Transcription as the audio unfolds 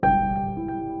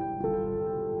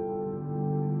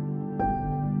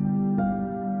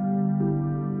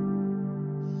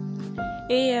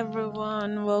Hey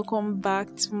everyone, welcome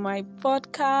back to my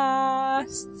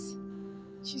podcast.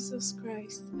 Jesus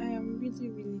Christ, I am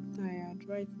really tired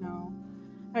right now.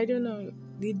 I don't know,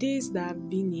 the days that I've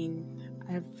been in,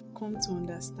 I've come to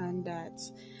understand that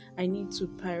I need to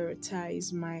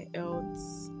prioritize my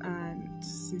health, and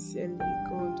sincerely,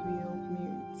 God will help me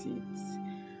with it.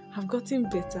 I've gotten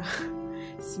better,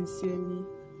 sincerely,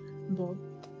 but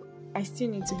I still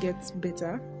need to get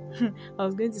better. I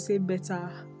was going to say better.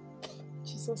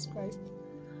 Jesus Christ.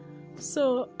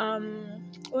 So,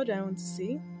 what do I want to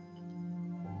say?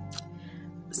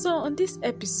 So, on this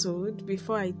episode,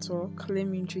 before I talk, let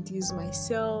me introduce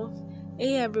myself.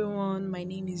 Hey everyone, my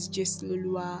name is Jess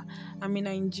Lolua. I'm a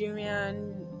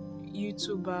Nigerian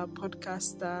YouTuber,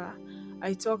 podcaster.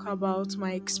 I talk about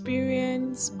my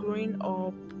experience growing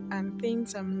up and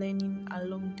things I'm learning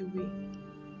along the way.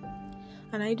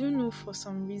 And I don't know, for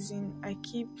some reason, I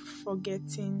keep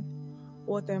forgetting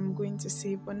what I'm going to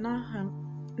say, but now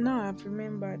I've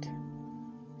remembered.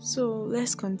 So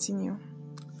let's continue.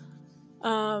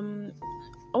 One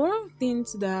of the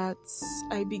things that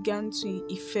I began to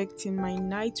effect in my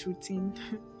night routine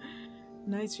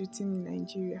in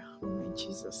Nigeria, oh my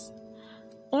Jesus.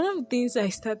 One of the things I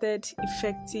started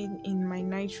effecting in my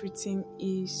night routine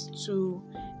is to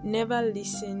never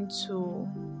listen to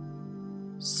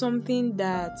something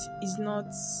that is not,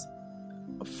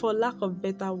 for lack of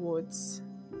better words,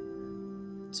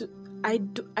 I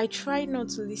try not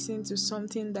to listen to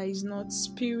something that is not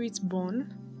spirit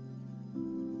born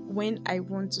when I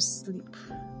want to sleep.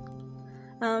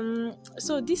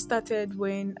 So this started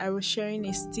when I was sharing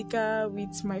a sticker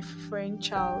with my friend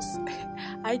Charles.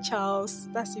 Hi Charles,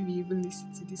 that's if you even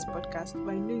listen to this podcast,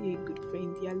 but I know you're a good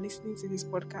friend. You're listening to this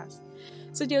podcast.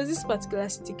 So there was this particular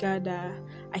sticker that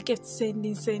I kept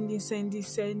sending.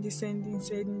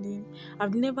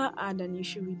 I've never had an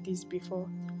issue with this before.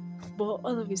 But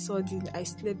all of a sudden, I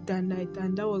slept that night,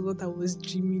 and that was what I was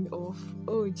dreaming of.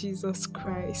 Oh, Jesus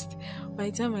Christ. By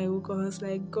the time I woke up, I was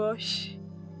like, gosh,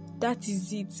 that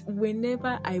is it.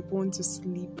 Whenever I want to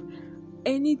sleep,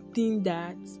 anything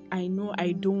that I know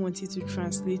I don't want it to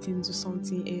translate into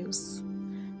something else.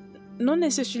 Not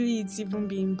necessarily it's even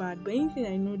being bad, but anything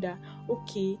I know that,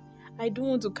 okay, I don't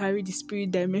want to carry the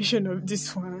spirit dimension of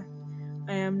this one.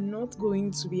 I am not going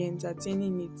to be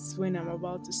entertaining it when I'm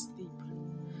about to sleep.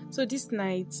 So this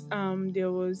night,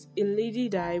 there was a lady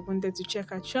that I wanted to check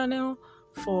her channel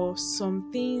for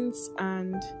some things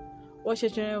and watch her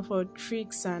channel for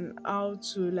tricks and how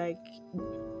to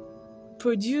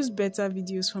produce better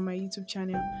videos for my YouTube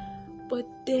channel. But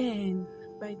then,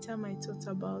 by the time I thought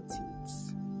about it,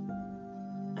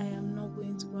 I am not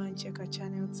going to go and check her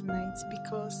channel tonight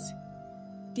because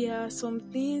there are some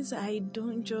things I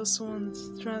don't just want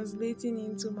translating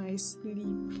into my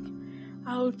sleep.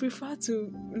 I would prefer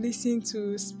to listen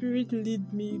to Spirit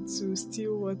Lead Me to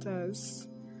Still Waters,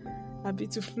 a bit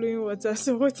to Flowing Waters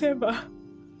or whatever,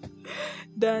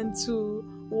 than to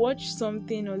watch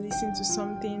something or listen to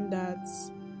something that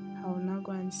I will now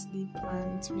go and sleep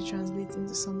and to be translating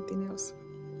to something else.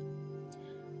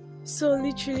 So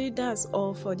literally that's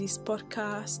all for this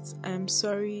podcast. I'm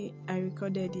sorry I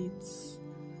recorded it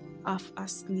half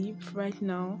asleep. Right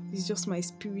now it's just my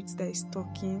spirit that is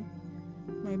talking.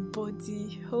 My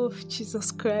body, oh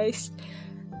Jesus Christ,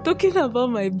 talking about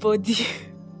my body.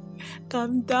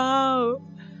 Calm down.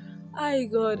 Hi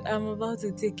God, I'm about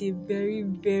to take a very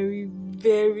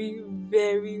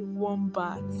warm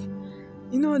bath.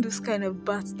 You know those kind of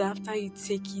baths that after you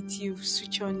take it, you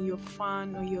switch on your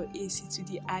fan or your AC to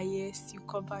the highest, you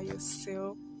cover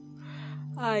yourself.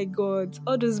 Hi God,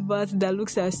 all those baths that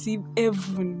looks as if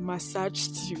heaven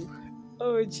massaged you.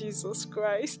 Oh Jesus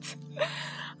Christ.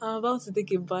 I'm about to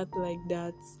take a bath like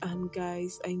that, and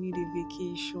guys, I need a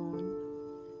vacation.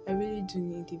 I really do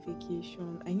need a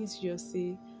vacation. I need to just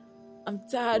say, I'm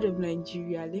tired of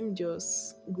Nigeria. Let me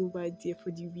just go back there for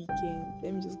the weekend.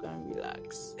 Let me just go and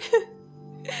relax.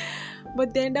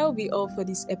 But then that will be all for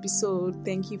this episode.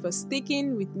 Thank you for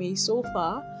sticking with me so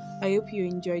far. I hope you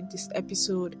enjoyed this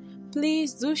episode.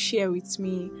 Please do share with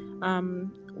me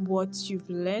what you've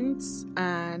learned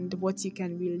and what you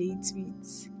can relate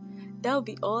with. That'll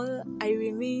be all. I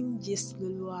remain Jess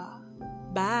Lolua.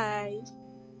 Bye.